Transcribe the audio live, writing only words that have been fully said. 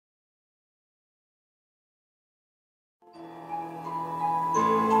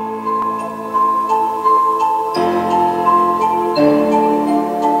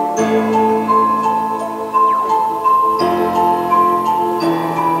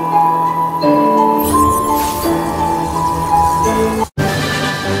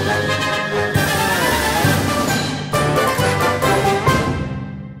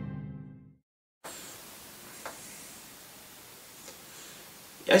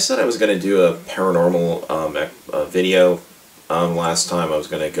said I was going to do a paranormal video last time. I was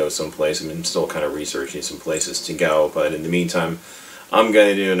going to go someplace. I'm still kind of researching some places to go, but in the meantime, I'm going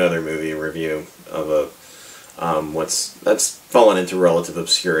to do another movie review of a that's fallen into relative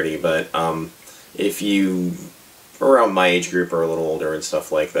obscurity, but if you around my age group or a little older and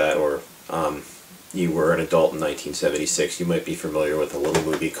stuff like that, or you were an adult in 1976, you might be familiar with a little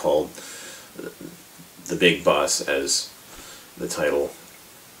movie called The Big Bus, as the title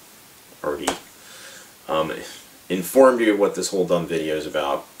already informed you of what this whole dumb video is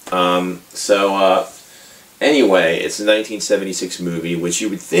about. Anyway, it's a 1976 movie, which you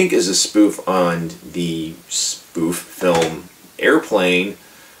would think is a spoof on the spoof film Airplane,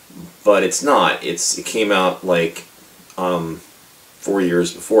 but it's not. It came out like 4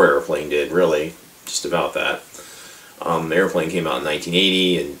 years before Airplane did, really, just about that. Airplane came out in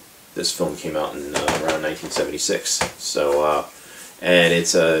 1980, and this film came out in around 1976. So, and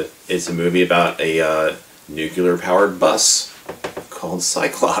it's a movie about a nuclear-powered bus called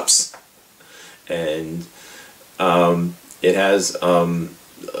Cyclops, and it has a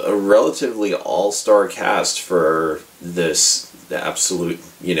relatively all-star cast for the absolute,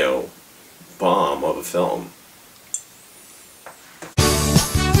 bomb of a film.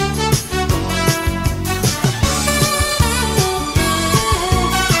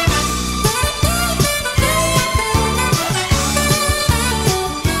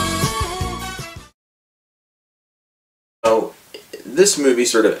 So, this movie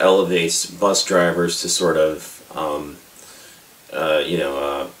sort of elevates bus drivers to sort of,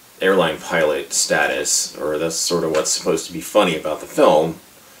 airline pilot status, or that's sort of what's supposed to be funny about the film,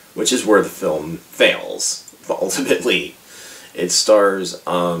 which is where the film fails, ultimately. It stars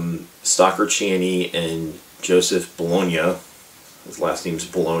Stockard Chaney and Joseph Bologna. His last name's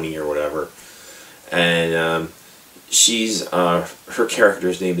Bologna or whatever. And her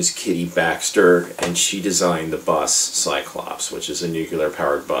character's name is Kitty Baxter, and she designed the bus Cyclops, which is a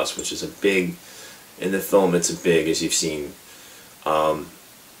nuclear-powered bus, which is in the film it's a big, as you've seen,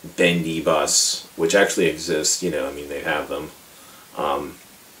 bendy bus, which actually exists, they have them,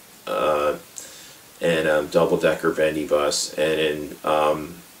 and double-decker bendy bus, and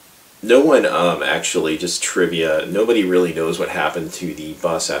no one, actually, just trivia, nobody really knows what happened to the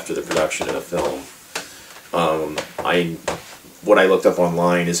bus after the production of the film. What I looked up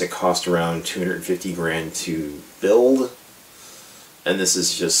online is it cost around 250 grand to build, and this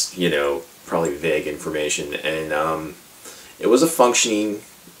is just, probably vague information, and it was a functioning,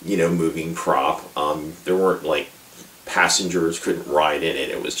 moving prop. There weren't, like, passengers couldn't ride in it.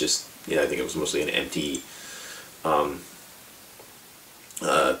 It was just, I think it was mostly an empty,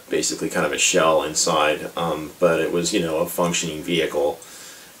 basically kind of a shell inside, but it was, a functioning vehicle,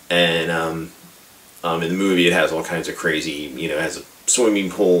 and in the movie it has all kinds of crazy, it has a swimming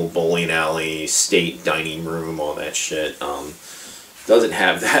pool, bowling alley, state dining room, all that shit. Doesn't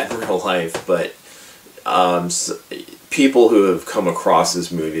have that in real life, but people who have come across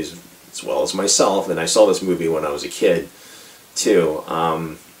this movie, as well as myself, and I saw this movie when I was a kid too,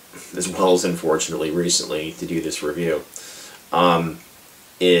 as well as unfortunately recently to do this review,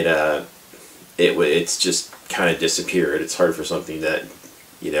 it's just kind of disappeared. It's hard for something that,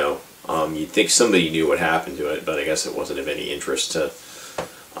 you'd think somebody knew what happened to it, but I guess it wasn't of any interest to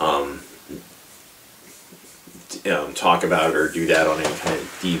talk about it or do that on any kind of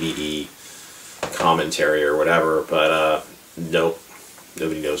DVD commentary or whatever, but nope,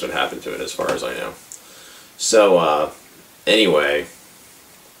 nobody knows what happened to it as far as I know. So anyway,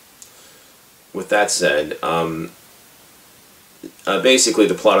 with that said, basically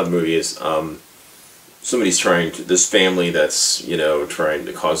the plot of the movie is this family that's, trying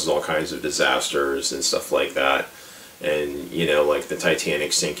to cause all kinds of disasters and stuff like that, and, like the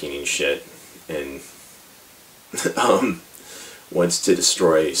Titanic sinking and shit, and wants to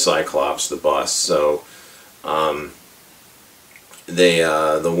destroy Cyclops, the bus. So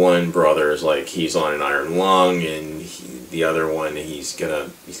the one brother is like, he's on an iron lung, and the other one, he's gonna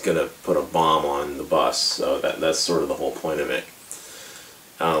put a bomb on the bus. So that's sort of the whole point of it,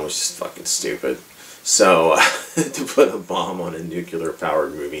 which is fucking stupid. So to put a bomb on a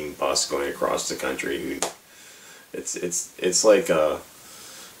nuclear-powered moving bus going across the country, it's like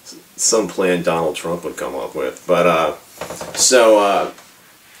some plan Donald Trump would come up with. But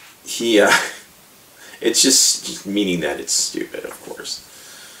it's just meaning that it's stupid, of course.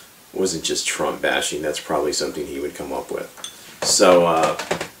 It wasn't just Trump bashing. That's probably something he would come up with. So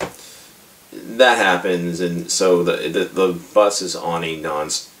that happens, and so the bus is on a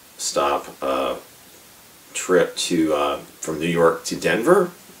non-stop trip to from New York to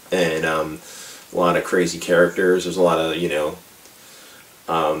Denver, and a lot of crazy characters. There's a lot of,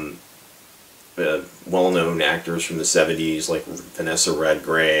 well-known actors from the 70s, like Vanessa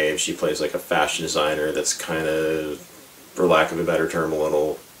Redgrave. She plays like a fashion designer that's kind of, for lack of a better term, a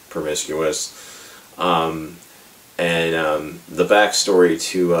little promiscuous. The backstory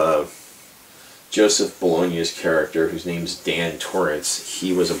to Joseph Bologna's character, whose name's Dan Torrance,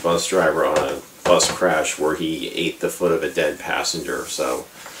 he was a bus driver on a bus crash where he ate the foot of a dead passenger. So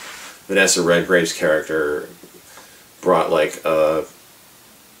Vanessa Redgrave's character brought like a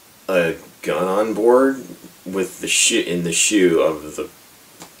gun on board with the shoe of the,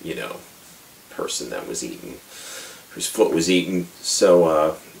 you know, person that was eaten, whose foot was eaten.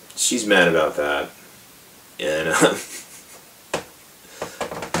 So she's mad about that, and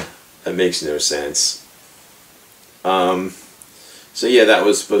that makes no sense. So yeah, that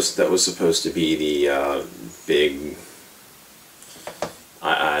was supposed to be the big,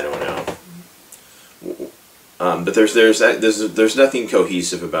 I don't know. But there's nothing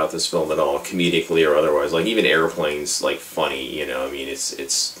cohesive about this film at all, comedically or otherwise. Like even Airplane's like funny, you know. I mean,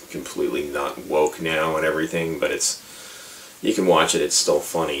 it's completely not woke now and everything, but you can watch it. It's still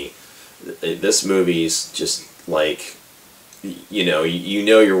funny. This movie's just like, you know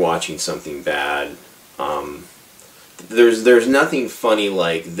you're watching something bad. There's nothing funny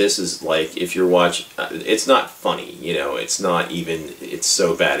like this. Is like if you're watching, it's not funny, you know. It's not even, it's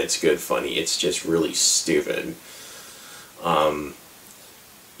so bad it's good funny. It's just really stupid.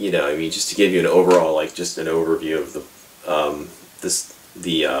 You know, I mean, just to give you an overall, like just an overview of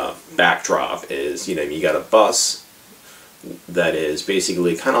the backdrop is, you know, you got a bus that is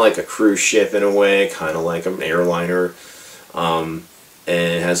basically kind of like a cruise ship in a way, kind of like an airliner. And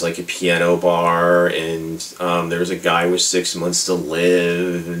it has like a piano bar, and there's a guy with 6 months to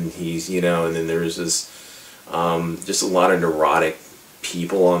live, and he's, you know, and then there's this just a lot of neurotic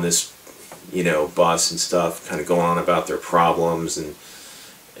people on this, you know, bus and stuff, kind of going on about their problems, and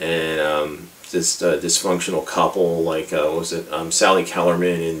this dysfunctional couple, like what was it, Sally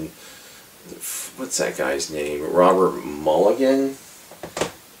Kellerman and what's that guy's name, Robert Mulligan.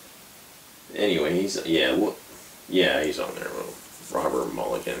 Anyway, he's he's on there. Robert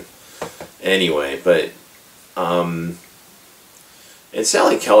Mulligan. Anyway, but and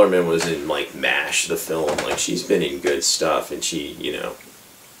Sally Kellerman was in like MASH, the film. Like she's been in good stuff, and she, you know,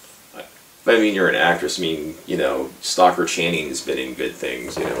 I mean, you're an actress. I mean, you know, Stockard Channing's been in good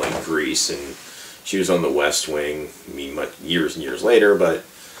things, you know, like Grease, and she was on The West Wing. I mean, years and years later, but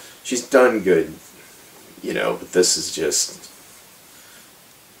she's done good, you know. But this is just,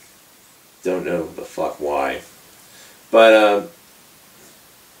 don't know the fuck why. But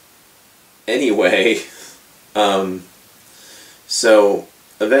anyway, so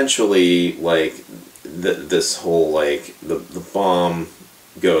eventually, like this whole, like the bomb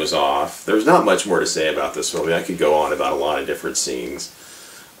goes off. There's not much more to say about this movie. I could go on about a lot of different scenes,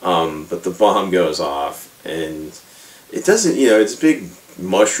 but the bomb goes off, and it doesn't, you know, it's a big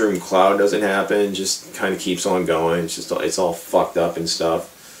mushroom cloud doesn't happen. Just kind of keeps on going. It's all fucked up and stuff.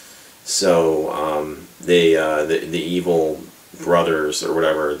 So the evil brothers or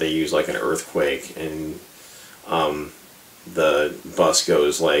whatever, they use like an earthquake, and the bus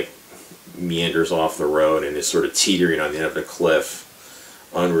goes like meanders off the road and is sort of teetering on the end of a cliff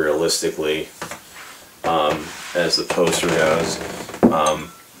unrealistically, as the poster goes.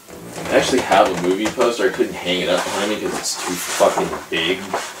 I actually have a movie poster. I couldn't hang it up behind me because it's too fucking big,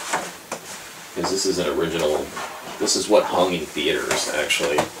 because this is an original. This is what hung in theaters,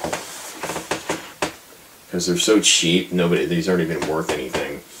 actually, because they're so cheap. These aren't even worth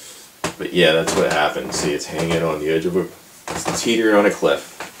anything. But yeah, that's what happened. See, it's hanging on the edge of it's teetering on a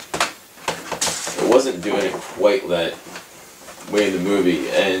cliff. It wasn't doing it quite that way in the movie,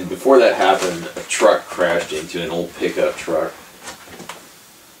 and before that happened, a truck crashed into an old pickup truck,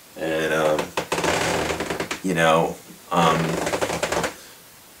 and you know,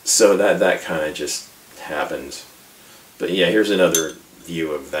 so that kind of just happened. But yeah, here's another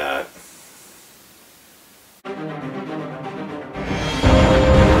view of that.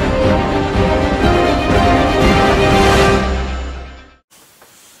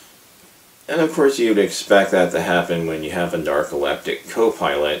 And of course you would expect that to happen when you have a narcoleptic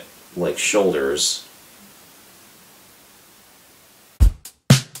co-pilot like Shoulders.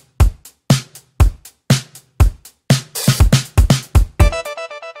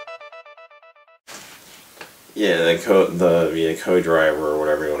 Yeah, the co-driver or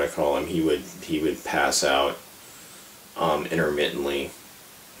whatever you want to call him, he would pass out intermittently.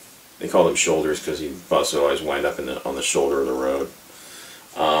 They called him Shoulders because the bus would always wind up on the shoulder of the road.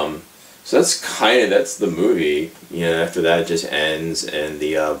 So that's the movie. You know, after that it just ends, and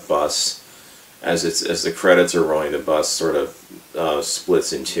the bus, as the credits are rolling, the bus sort of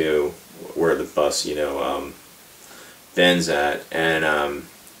splits in two, where the bus, bends at, and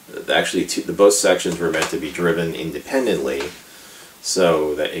actually both sections were meant to be driven independently,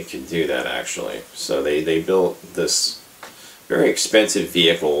 so that it could do that actually. So they built this very expensive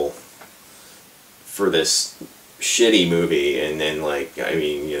vehicle for this shitty movie, and then like, I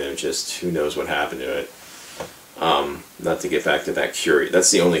mean, just who knows what happened to it. Not to get back to that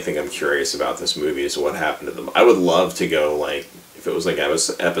that's the only thing I'm curious about this movie, is what happened to them. I would love to go, like, if it was like an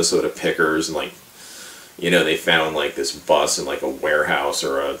episode of Pickers, and like, they found like this bus in like a warehouse,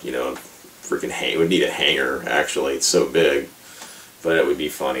 or a, freaking it would need a hangar, actually, it's so big, but it would be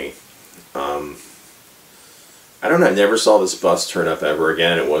funny. I don't know, I never saw this bus turn up ever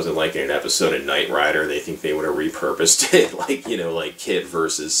again. It wasn't like in an episode of Knight Rider. They think they would have repurposed it, like, like Kid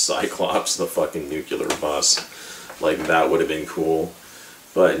versus Cyclops, the fucking nuclear bus. Like, that would have been cool.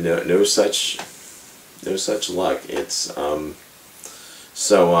 But no such luck. It's,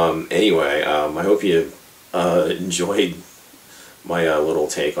 anyway, I hope you enjoyed my little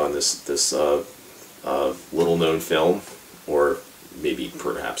take on this little known film, or maybe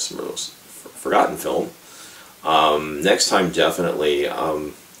perhaps some most forgotten film. Next time, definitely,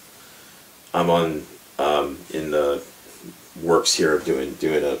 I'm on, in the works here of doing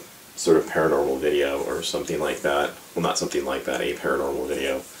a sort of paranormal video or something like that. Well, not something like that, a paranormal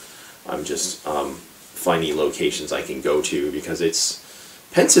video. I'm just, finding locations I can go to, because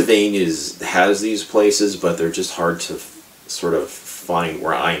Pennsylvania has these places, but they're just hard to sort of find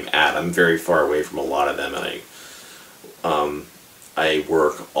where I'm at. I'm very far away from a lot of them, and I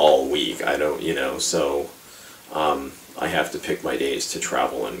work all week. I don't, so I have to pick my days to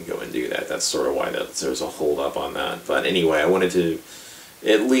travel and go and do that. That's sort of why there's a hold up on that. But anyway, I wanted to,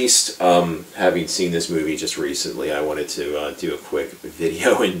 at least having seen this movie just recently, I wanted to do a quick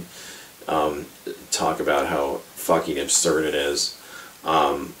video and talk about how fucking absurd it is.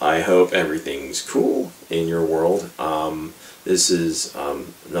 I hope everything's cool in your world. This is been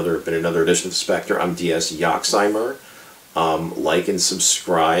another edition of Spectre. I'm DS Yoxheimer. Like and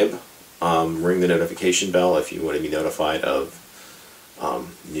subscribe. Ring the notification bell if you want to be notified of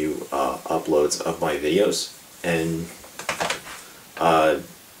new uploads of my videos. And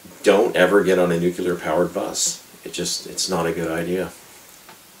don't ever get on a nuclear powered bus. It's not a good idea.